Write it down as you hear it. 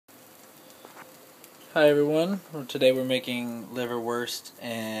Hi everyone. Today we're making liverwurst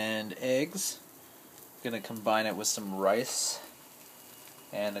and eggs. Gonna combine it with some rice.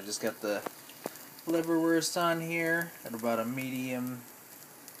 And I just got the liverwurst on here at about a medium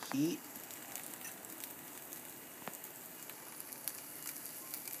heat.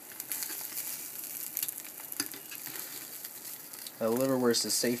 The liverwurst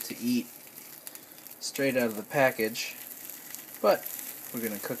is safe to eat straight out of the package, but we're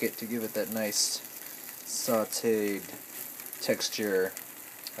gonna cook it to give it that nice sautéed texture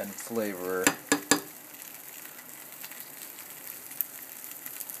and flavor.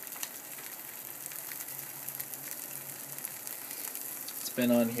 It's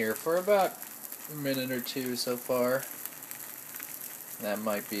been on here for about a minute or two so far. That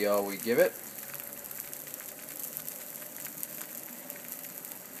might be all we give it.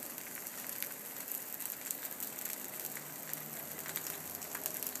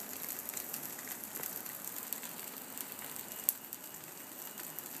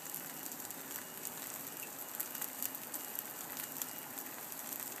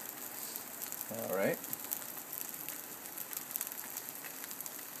 Alright.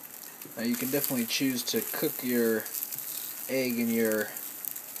 Now you can definitely choose to cook your egg and your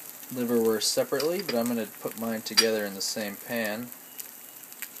liverwurst separately, but I'm going to put mine together in the same pan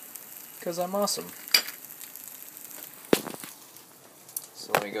because I'm awesome.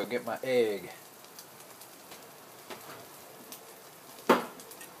 So let me go get my egg.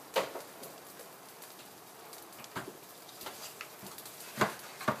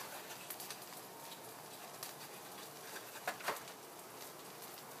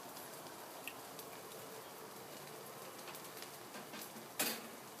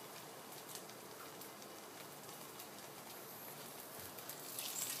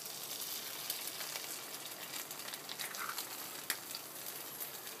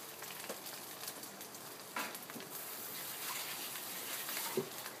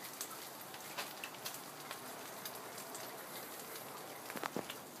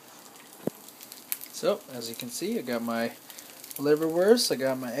 So, as you can see, I got my liverwurst, I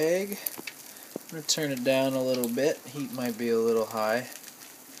got my egg. I'm going to turn it down a little bit. Heat might be a little high.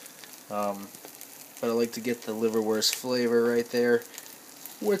 But I like to get the liverwurst flavor right there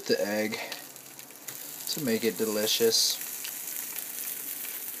with the egg to make it delicious.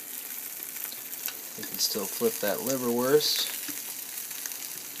 You can still flip that liverwurst.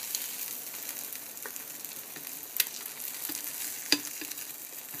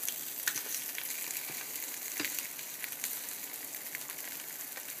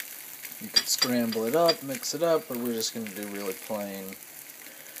 You can scramble it up, mix it up, but we're just going to do really plain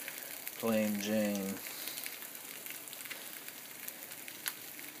Jane.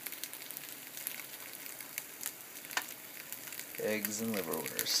 Eggs and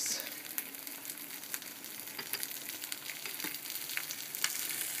liverwurst.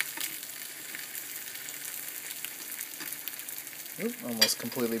 Oop, almost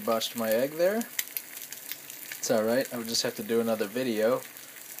completely botched my egg there. It's alright, I would just have to do another video.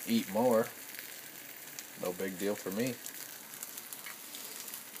 Eat more. No big deal for me.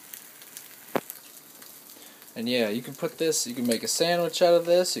 And yeah, you can put this, you can make a sandwich out of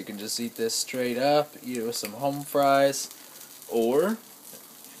this, you can just eat this straight up, eat it with some home fries, or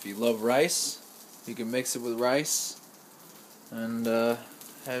if you love rice, you can mix it with rice and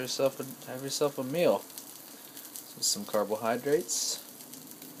have yourself a meal with some carbohydrates.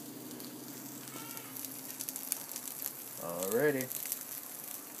 Alrighty,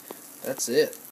 that's it.